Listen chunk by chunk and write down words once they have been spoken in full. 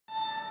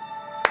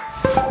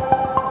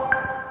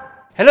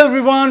Hello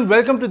everyone,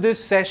 welcome to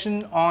this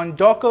session on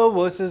Docker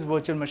versus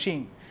virtual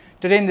machine.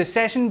 Today in this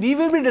session, we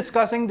will be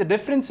discussing the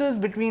differences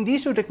between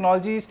these two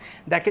technologies,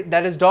 that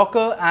is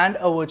Docker and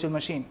a virtual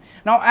machine.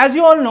 Now, as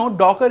you all know,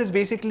 Docker is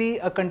basically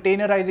a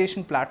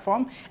containerization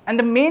platform, and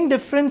the main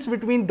difference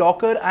between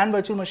Docker and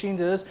virtual machines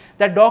is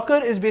that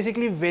Docker is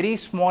basically very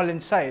small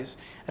in size,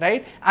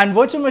 right? And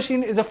virtual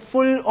machine is a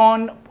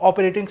full-on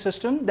operating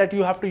system that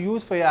you have to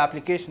use for your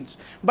applications.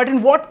 But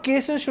in what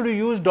cases should you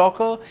use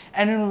Docker,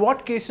 and in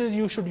what cases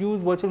you should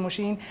use virtual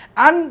machine,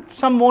 and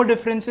some more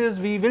differences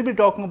we will be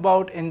talking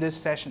about in this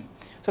session.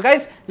 So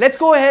guys, let's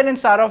go ahead and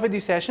start off with the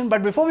session.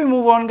 But before we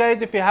move on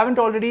guys, if you haven't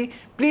already,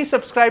 please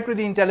subscribe to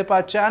the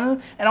Intellipaat channel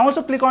and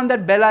also click on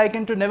that bell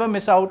icon to never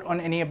miss out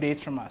on any updates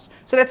from us.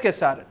 So let's get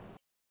started.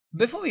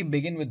 Before we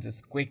begin with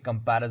this quick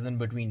comparison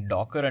between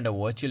Docker and a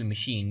virtual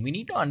machine, we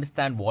need to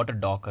understand what a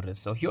Docker is.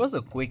 So here's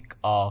a quick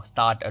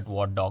start at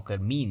what Docker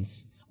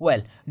means.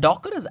 Well,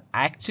 Docker is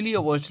actually a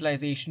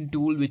virtualization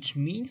tool, which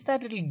means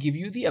that it will give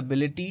you the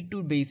ability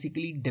to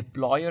basically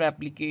deploy your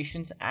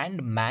applications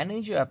and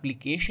manage your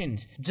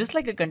applications, just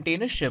like a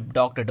container ship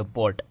docked at a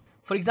port.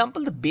 For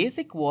example, the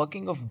basic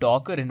working of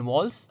Docker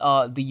involves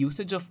the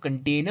usage of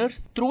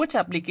containers through which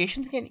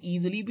applications can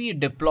easily be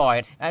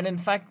deployed and in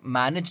fact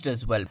managed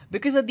as well.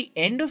 Because at the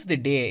end of the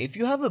day, if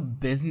you have a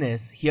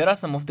business, here are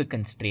some of the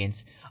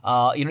constraints.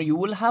 You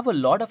will have a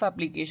lot of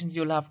applications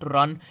you'll have to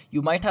run.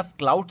 You might have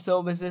cloud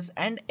services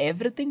and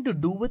everything to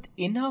do with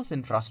in-house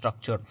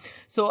infrastructure.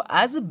 So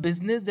as a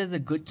business, there's a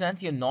good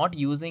chance you're not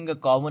using a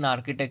common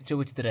architecture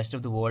which the rest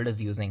of the world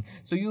is using.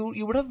 So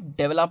you would have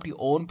developed your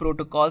own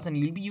protocols and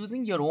you'll be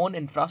using your own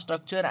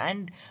infrastructure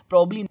and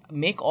probably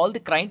make all the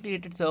client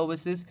related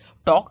services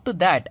talk to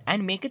that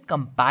and make it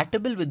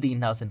compatible with the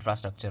in-house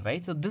infrastructure,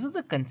 right? So this is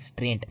a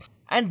constraint.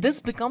 And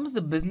this becomes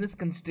the business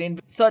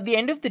constraint. So at the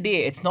end of the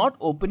day, it's not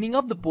opening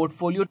up the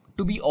portfolio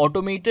to be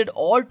automated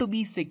or to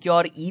be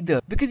secure either,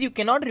 because you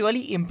cannot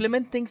really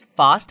implement things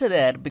faster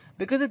there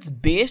because it's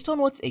based on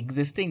what's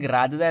existing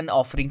rather than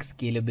offering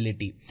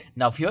scalability.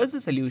 Now, here's the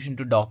solution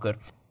to Docker.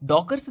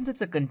 Docker, since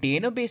it's a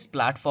container-based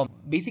platform,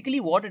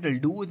 basically what it'll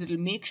do is it'll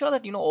make sure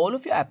that all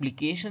of your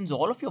applications,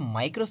 all of your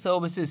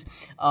microservices,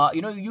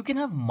 you can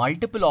have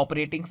multiple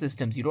operating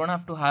systems. You don't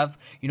have to have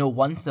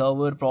one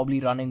server probably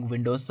running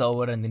Windows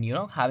Server and then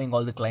having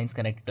all the clients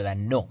connected to that.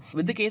 No,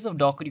 with the case of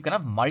Docker, you can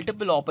have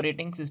multiple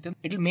operating systems.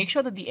 It'll make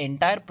sure that the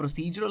entire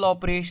procedural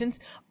operations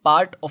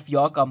part of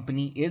your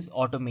company is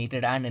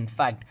automated, and in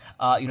fact,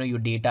 your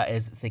data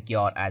is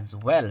secure as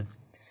well.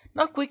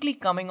 Now, quickly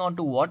coming on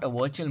to what a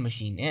virtual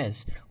machine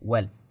is.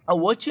 Well, a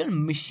virtual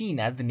machine,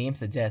 as the name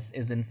suggests,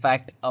 is in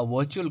fact a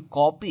virtual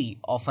copy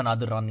of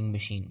another running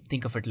machine.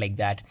 Think of it like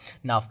that.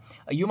 Now,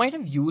 you might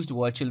have used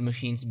virtual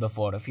machines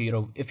before. If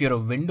you're a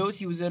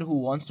Windows user who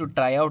wants to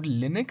try out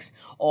Linux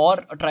or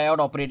try out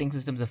operating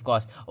systems, of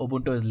course,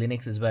 Ubuntu is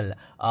Linux as well.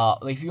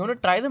 If you want to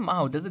try them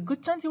out, there's a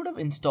good chance you would have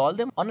installed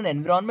them on an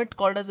environment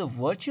called as a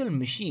virtual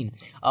machine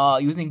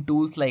using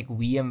tools like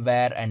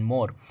VMware and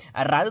more,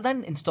 rather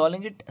than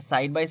installing it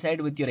side by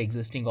side with your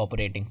existing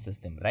operating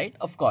system, right?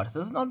 Of course,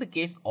 this is not the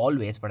case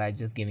always, but I'm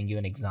just giving you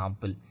an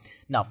example.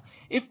 Now,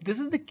 if this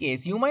is the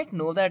case, you might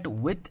know that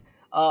with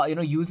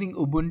using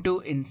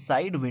Ubuntu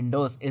inside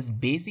Windows is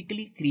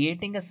basically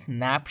creating a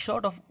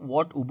snapshot of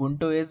what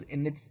Ubuntu is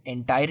in its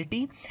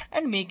entirety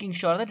and making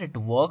sure that it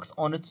works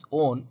on its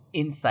own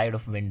inside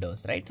of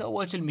Windows, right? So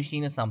virtual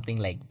machine is something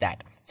like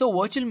that. So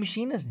virtual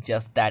machine is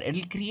just that.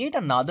 It'll create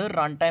another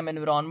runtime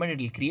environment,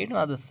 it'll create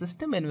another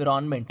system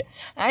environment,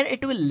 and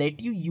it will let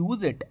you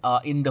use it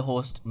in the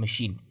host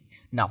machine.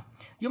 Now,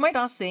 you might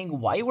ask saying,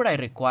 why would I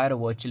require a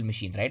virtual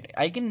machine, right?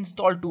 I can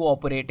install two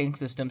operating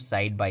systems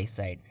side by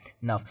side.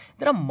 Now,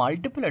 there are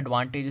multiple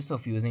advantages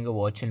of using a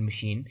virtual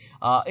machine.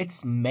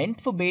 It's meant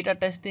for beta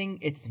testing.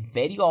 It's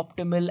very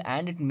optimal,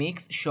 and it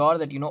makes sure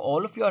that,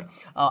 all of your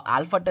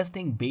alpha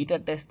testing, beta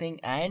testing,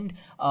 and,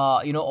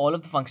 all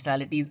of the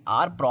functionalities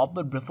are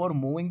proper before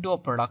moving to a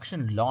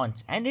production launch.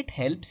 And it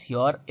helps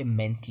here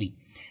immensely.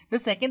 The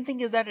second thing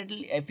is that it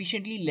will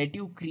efficiently let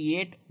you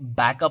create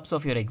backups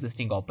of your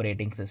existing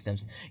operating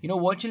systems.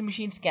 Virtual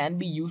machines can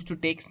be used to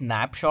take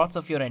snapshots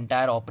of your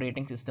entire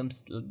operating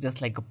systems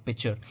just like a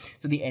picture.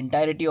 So the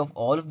entirety of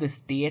all of the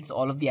states,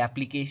 all of the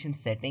application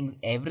settings,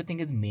 everything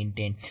is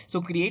maintained.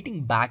 So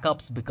creating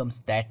backups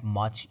becomes that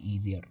much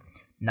easier.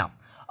 Now,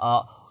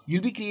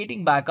 you'll be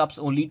creating backups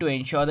only to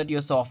ensure that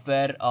your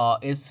software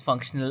is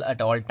functional at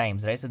all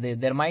times, right? So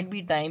there might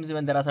be times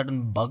when there are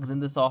certain bugs in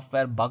the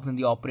software, bugs in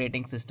the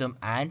operating system,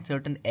 and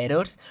certain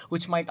errors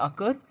which might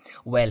occur.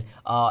 Well,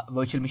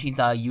 virtual machines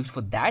are used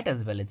for that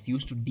as well. It's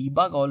used to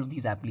debug all of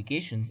these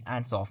applications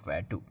and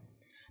software too.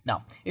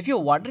 Now, if you're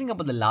wondering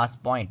about the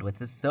last point, which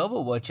is server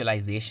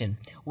virtualization,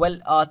 well,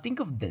 think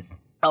of this.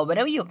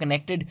 Whenever you're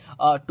connected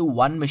to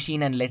one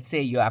machine, and let's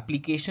say your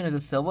application is a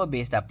server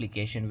based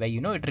application where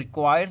it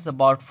requires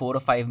about 4 or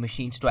 5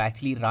 machines to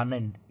actually run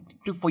and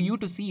for you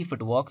to see if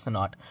it works or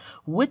not.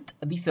 With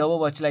the server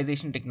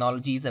virtualization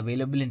technologies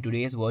available in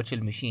today's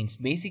virtual machines,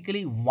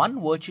 basically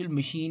one virtual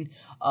machine,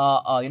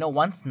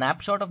 one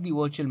snapshot of the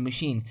virtual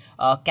machine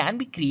can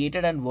be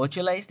created and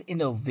virtualized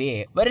in a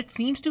way where it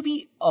seems to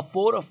be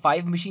 4 or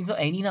 5 machines or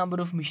any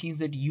number of machines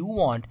that you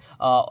want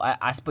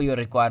as per your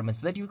requirements,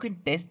 so that you can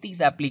test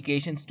these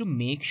applications to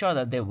make sure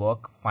that they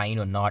work fine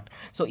or not.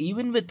 So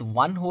even with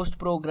one host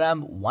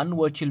program, one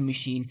virtual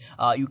machine,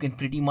 you can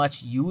pretty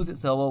much use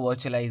server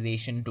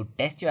virtualization to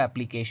test your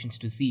applications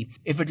to see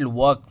if it will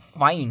work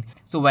fine,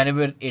 so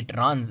whenever it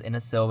runs in a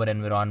server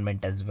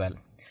environment as well.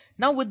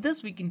 Now with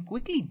this, we can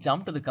quickly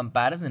jump to the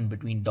comparison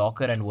between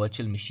Docker and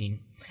virtual machine.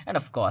 And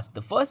of course,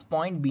 the first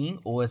point being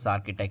OS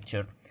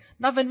architecture.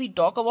 Now, when we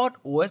talk about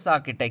OS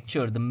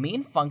architecture, the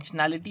main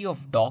functionality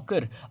of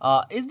Docker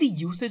is the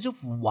usage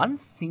of one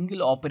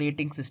single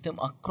operating system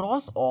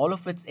across all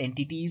of its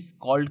entities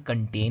called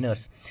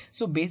containers.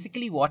 So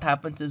basically what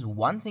happens is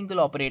one single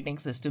operating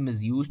system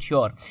is used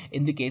here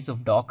in the case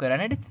of Docker,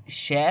 and it's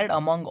shared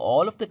among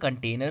all of the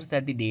containers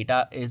that the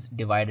data is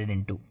divided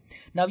into.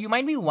 Now you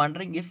might be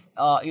wondering if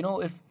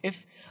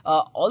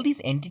all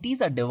these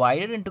entities are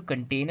divided into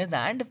containers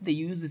and if they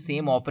use the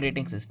same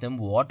operating system,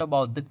 what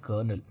about the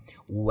kernel?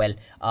 Well,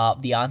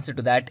 the answer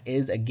to that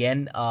is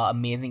again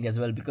amazing as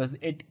well, because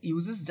it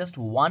uses just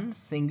one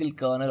single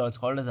kernel, or it's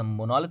called as a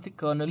monolithic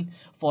kernel,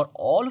 for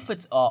all of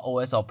its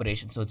OS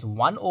operations. So it's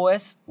one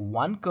OS,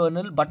 one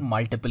kernel, but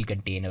multiple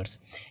containers.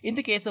 In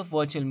the case of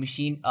virtual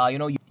machine,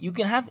 you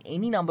can have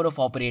any number of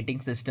operating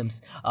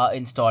systems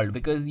installed,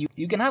 because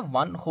you can have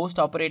one host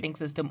operating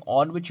system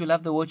on which you'll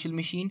have the virtual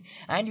machine,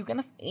 and you can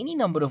have any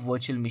number of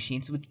virtual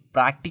machines with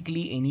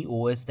practically any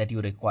OS that you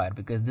require,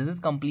 because this is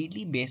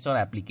completely based on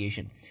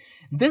application.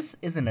 This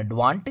is an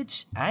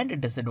advantage and a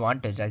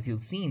disadvantage, as you'll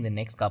see in the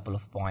next couple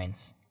of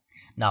points.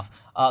 Now,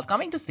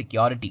 coming to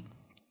security.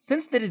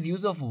 Since there is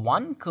use of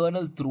one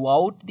kernel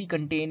throughout the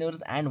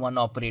containers and one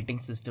operating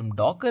system,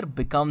 Docker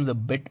becomes a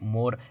bit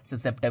more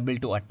susceptible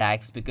to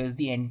attacks, because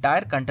the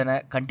entire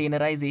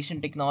containerization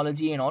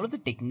technology and all of the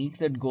techniques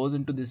that goes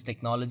into this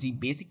technology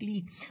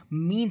basically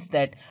means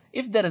that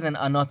if there is an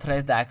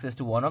unauthorized access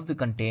to one of the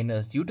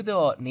containers, due to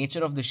the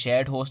nature of the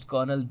shared host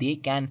kernel, they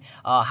can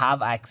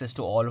have access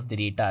to all of the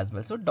data as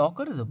well. So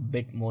Docker is a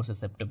bit more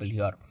susceptible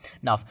here.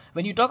 Now,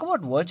 when you talk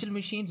about virtual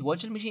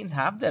machines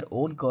have their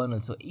own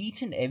kernel. So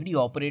each and every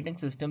operating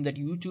system that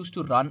you choose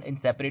to run in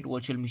separate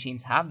virtual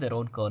machines have their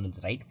own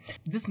kernels, right?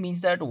 This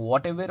means that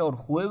whatever or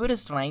whoever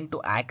is trying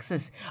to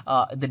access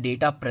the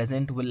data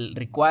present will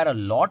require a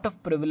lot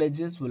of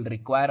privileges, will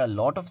require a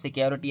lot of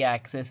security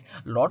access,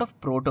 a lot of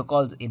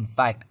protocols in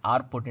fact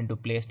are put into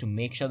place to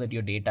make sure that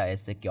your data is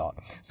secure.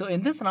 So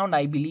in this round,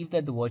 I believe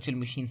that the virtual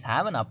machines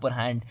have an upper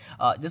hand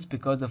just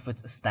because of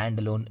its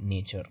standalone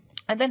nature.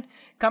 And then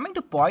coming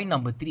to point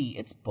number 3,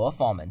 it's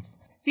performance.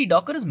 See,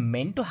 Docker is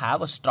meant to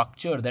have a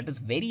structure that is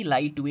very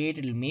lightweight.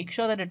 It will make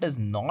sure that it is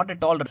not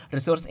at all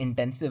resource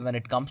intensive when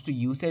it comes to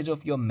usage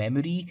of your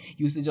memory,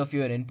 usage of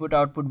your input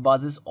output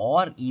buses,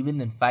 or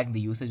even in fact the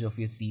usage of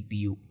your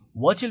CPU.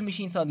 Virtual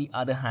machines, on the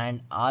other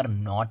hand, are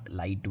not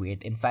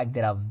lightweight. In fact,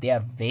 they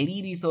are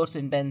very resource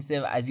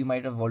intensive, as you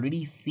might have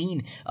already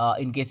seen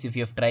in case if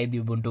you have tried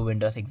the Ubuntu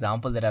Windows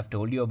example that I've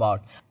told you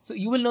about. So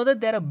you will know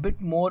that they're a bit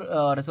more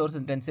resource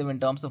intensive in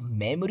terms of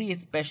memory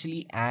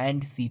especially,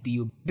 and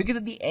CPU, because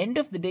at the end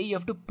of the day you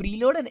have to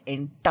preload an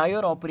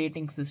entire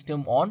operating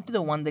system onto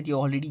the one that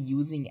you're already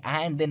using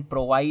and then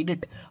provide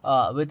it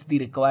with the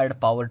required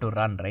power to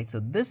run, right? So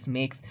this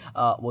makes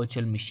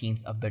virtual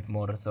machines a bit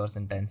more resource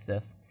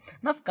intensive.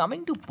 Now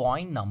coming to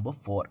point number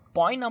 4.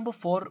 Point number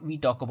 4, we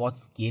talk about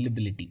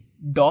scalability.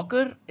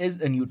 Docker is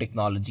a new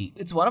technology.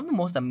 It's one of the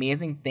most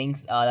amazing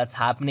things that's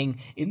happening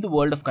in the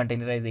world of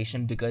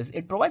containerization, because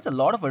it provides a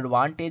lot of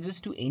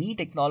advantages to any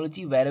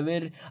technology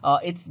wherever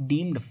it's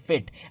deemed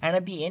fit. And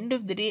at the end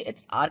of the day,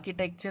 its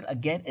architecture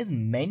again is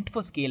meant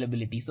for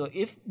scalability. So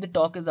if the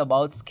talk is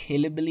about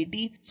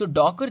scalability, so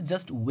Docker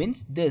just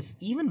wins this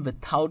even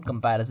without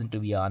comparison, to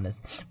be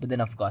honest. But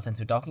then of course, since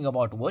we're talking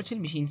about virtual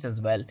machines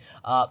as well,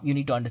 you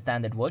need to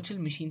understand that virtual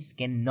machines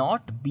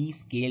cannot be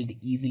scaled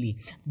easily,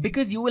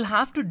 because you will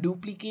have to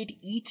duplicate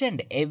each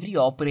and every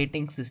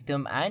operating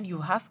system, and you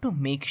have to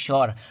make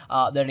sure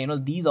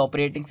that these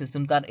operating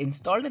systems are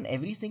installed in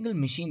every single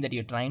machine that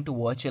you're trying to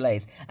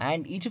virtualize,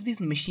 and each of these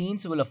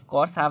machines will of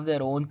course have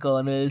their own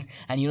kernels,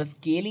 and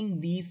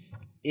scaling these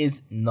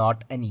is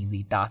not an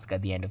easy task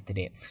at the end of the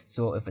day.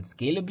 So if it's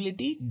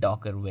scalability,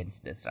 Docker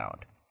wins this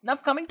round. Now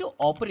coming to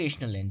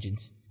operational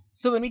engines.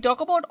 So when we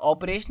talk about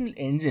operational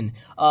engine,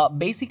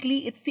 basically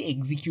it's the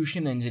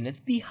execution engine.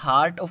 It's the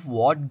heart of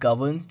what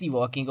governs the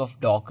working of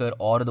Docker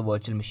or the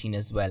virtual machine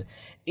as well.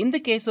 In the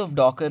case of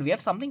Docker, we have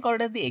something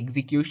called as the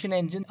execution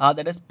engine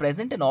that is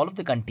present in all of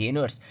the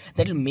containers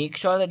that will make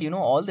sure that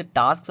all the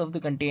tasks of the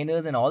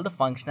containers and all the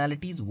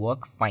functionalities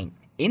work fine.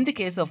 In the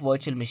case of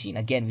virtual machine,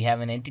 again, we have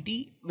an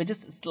entity which is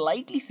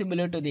slightly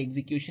similar to the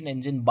execution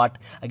engine, but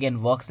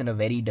again works in a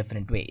very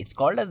different way. It's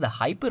called as the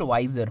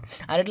hypervisor,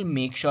 and it'll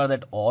make sure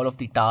that all of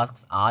the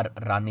tasks are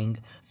running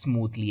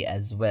smoothly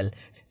as well.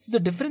 So the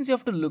difference you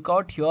have to look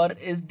out here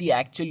is the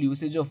actual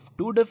usage of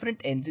two different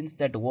engines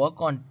that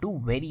work on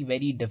two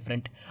very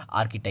different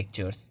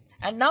architectures.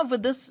 And now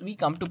with this, we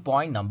come to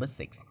point number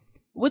 6.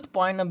 With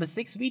point number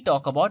 6, we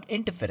talk about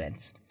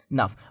interference.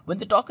 Now, when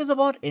the talk is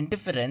about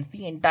interference,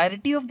 the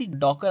entirety of the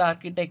Docker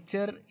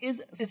architecture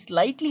is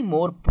slightly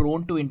more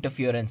prone to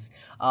interference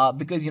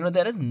because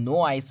there is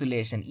no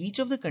isolation. Each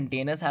of the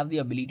containers have the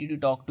ability to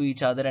talk to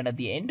each other, and at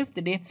the end of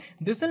the day,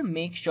 this will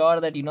make sure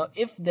that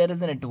if there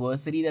is an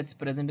adversary that's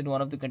present in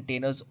one of the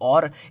containers,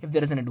 or if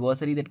there is an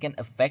adversary that can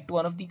affect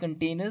one of the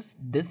containers,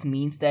 this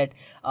means that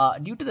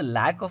due to the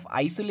lack of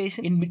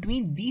isolation in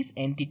between these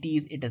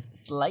entities, it is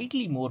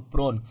slightly more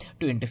prone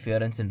to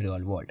interference in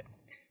real world.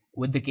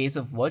 With the case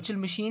of virtual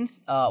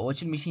machines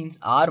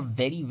are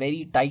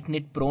very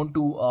tight-knit, prone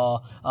to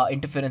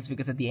interference,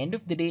 because at the end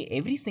of the day,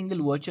 every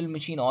single virtual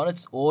machine on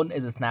its own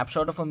is a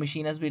snapshot of a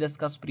machine, as we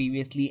discussed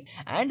previously,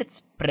 and it's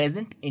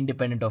present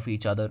independent of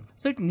each other.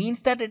 So it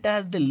means that it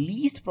has the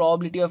least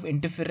probability of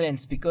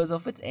interference because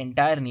of its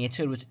entire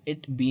nature, which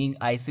it being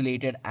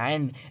isolated,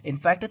 and in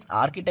fact its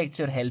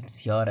architecture helps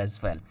here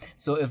as well.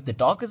 So if the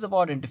talk is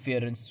about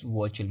interference,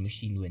 virtual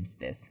machine wins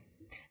this.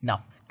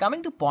 Now,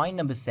 coming to point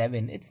number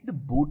 7, it's the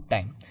boot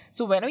time.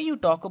 So whenever you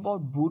talk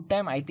about boot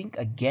time, I think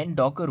again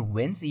Docker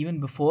wins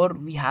even before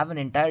we have an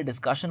entire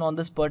discussion on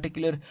this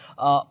particular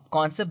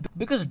concept,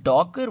 because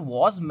Docker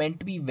was meant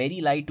to be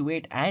very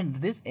lightweight,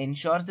 and this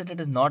ensures that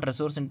it is not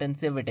resource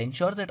intensive. It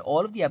ensures that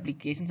all of the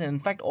applications, and in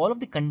fact all of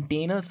the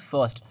containers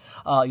first,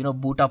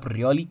 boot up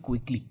really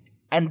quickly.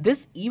 And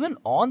this, even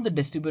on the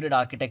distributed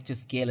architecture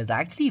scale, is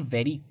actually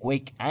very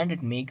quick, and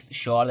it makes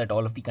sure that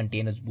all of the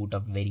containers boot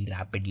up very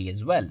rapidly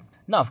as well.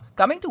 Now,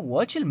 coming to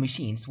virtual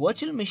machines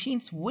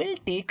will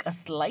take a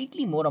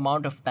slightly more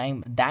amount of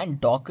time than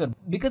Docker,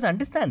 because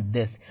understand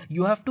this,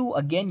 you have to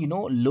again,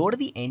 load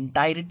the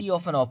entirety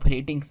of an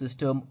operating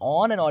system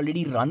on an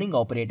already running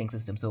operating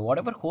system. So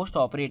whatever host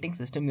operating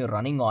system you're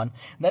running on,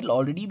 that'll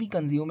already be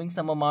consuming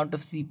some amount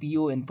of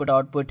CPU input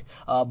output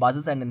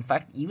buses, and in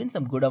fact even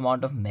some good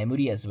amount of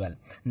memory as well.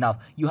 Now,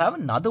 you have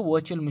another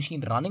virtual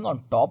machine running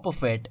on top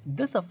of it.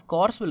 This of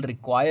course will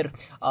require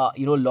a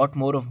lot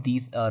more of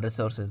these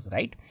resources,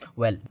 right?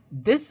 Well,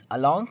 this,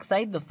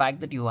 alongside the fact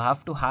that you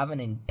have to have an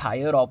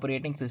entire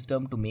operating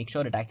system to make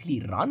sure it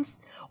actually runs,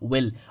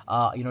 will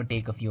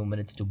take a few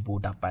minutes to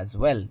boot up as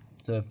well.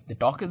 So if the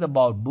talk is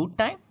about boot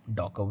time,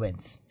 Docker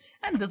wins.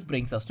 And this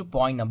brings us to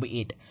point number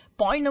 8.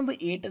 Point number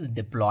 8 is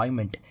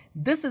deployment.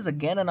 This is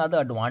again another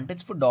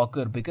advantage for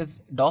Docker,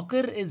 because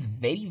Docker is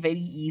very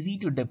easy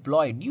to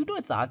deploy due to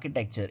its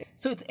architecture.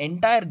 So its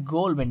entire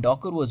goal when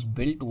Docker was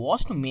built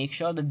was to make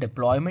sure that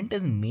deployment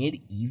is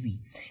made easy.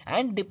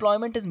 And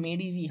deployment is made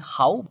easy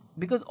how?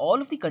 Because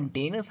all of the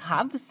containers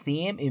have the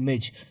same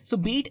image. So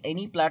be it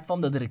any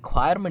platform that the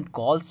requirement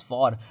calls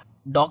for,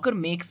 Docker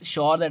makes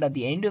sure that at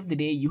the end of the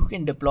day, you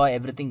can deploy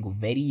everything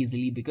very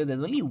easily, because there's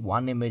only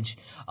one image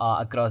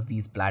across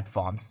these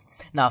platforms.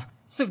 Now,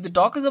 so if the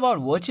talk is about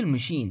virtual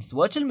machines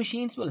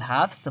will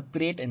have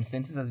separate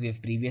instances, as we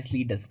have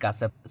previously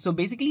discussed. So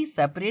basically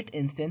separate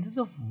instances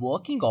of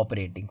working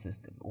operating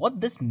system. What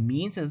this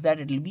means is that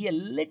it will be a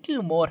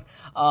little more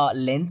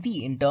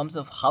lengthy in terms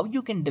of how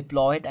you can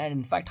deploy it, and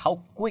in fact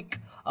how quick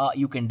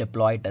you can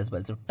deploy it as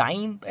well. So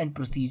time and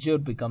procedure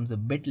becomes a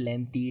bit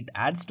lengthy. It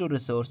adds to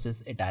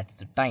resources, it adds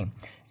to time.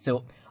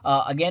 So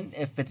again,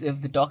 if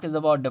the talk is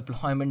about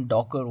deployment,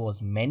 Docker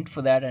was meant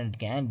for that, and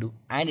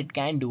it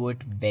can do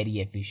it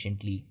very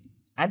efficiently.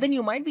 And then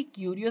you might be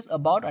curious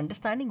about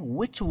understanding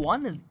which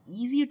one is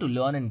easier to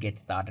learn and get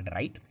started,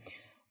 right?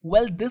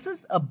 Well, this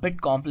is a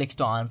bit complex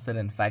to answer,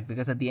 in fact,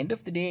 because at the end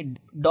of the day,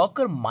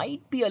 Docker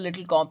might be a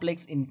little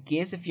complex in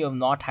case if you have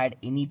not had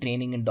any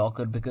training in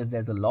Docker, because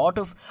there's a lot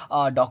of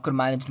Docker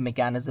managed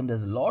mechanism,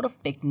 there's a lot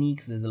of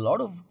techniques, there's a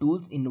lot of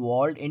tools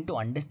involved into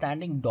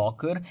understanding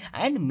Docker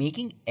and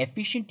making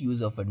efficient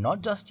use of it,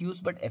 not just use,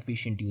 but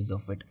efficient use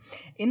of it.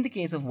 In the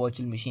case of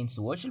virtual machines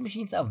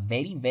are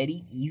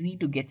very easy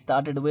to get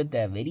started with.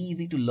 They're very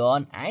easy to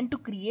learn, and to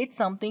create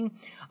something,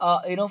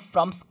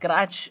 from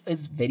scratch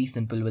is very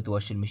simple with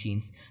virtual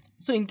machines.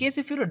 So in case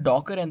if you're a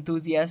Docker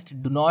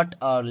enthusiast, do not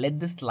let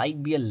this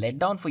slide be a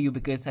letdown for you,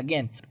 because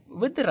again,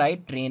 with the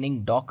right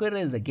training, Docker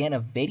is again a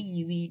very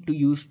easy to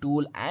use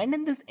tool. And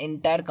in this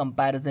entire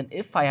comparison,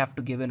 if I have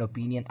to give an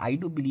opinion, I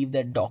do believe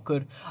that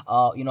Docker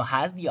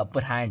has the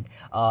upper hand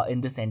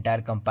in this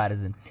entire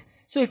comparison.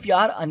 So if you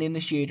are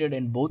uninitiated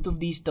in both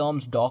of these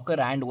terms, Docker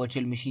and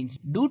virtual machines,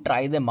 do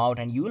try them out,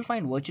 and you will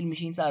find virtual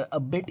machines are a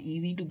bit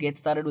easy to get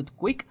started with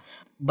quick.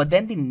 But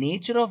then the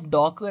nature of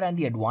Docker and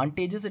the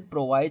advantages it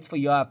provides for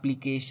your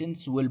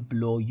applications will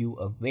blow you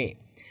away.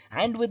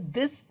 And with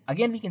this,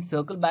 again, we can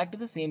circle back to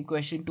the same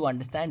question to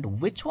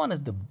understand which one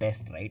is the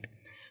best, right?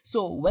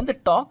 So when the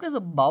talk is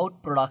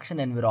about production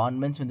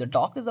environments, when the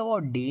talk is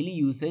about daily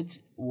usage,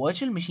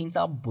 virtual machines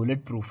are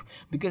bulletproof,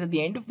 because at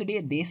the end of the day,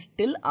 they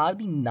still are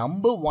the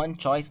number one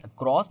choice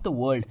across the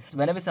world. So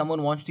whenever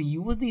someone wants to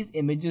use these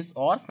images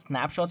or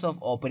snapshots of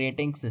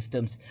operating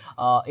systems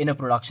in a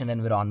production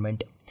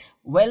environment,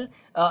 well,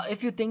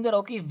 if you think that,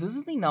 okay, if this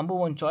is the number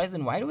one choice,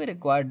 then why do we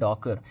require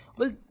Docker?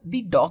 Well,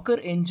 the Docker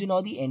engine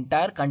or the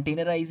entire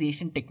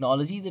containerization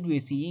technologies that we're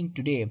seeing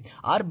today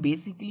are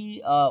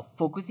basically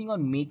focusing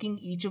on making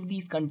each of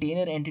these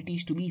container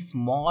entities to be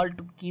small,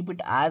 to keep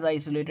it as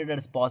isolated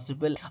as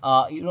possible,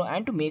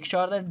 and to make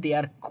sure that they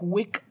are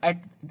quick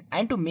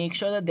and to make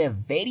sure that they're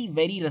very,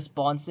 very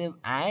responsive,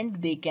 and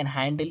they can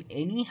handle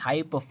any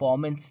high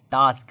performance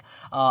task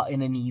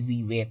in an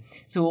easy way.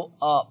 So,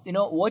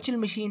 virtual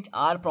machines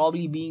are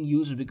probably being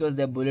used because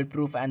they're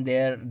bulletproof, and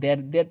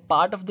they're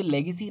part of the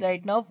legacy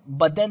right now.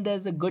 But then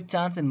there's a good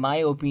chance, in my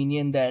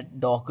opinion, that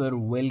Docker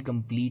will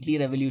completely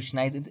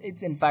revolutionize.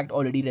 It's in fact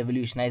already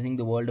revolutionizing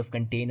the world of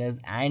containers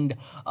and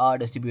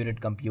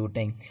distributed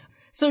computing.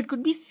 So it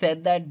could be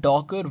said that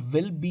Docker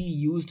will be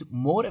used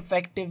more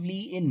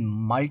effectively in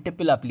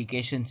multiple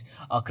applications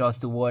across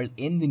the world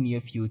in the near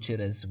future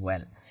as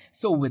well.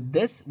 So with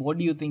this, what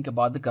do you think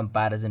about the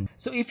comparison?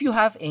 So if you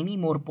have any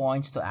more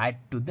points to add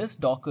to this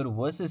Docker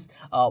versus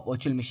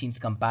virtual machines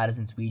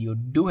comparisons video,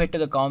 do head to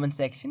the comment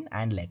section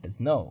and let us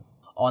know.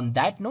 On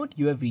that note,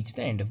 you have reached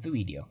the end of the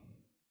video.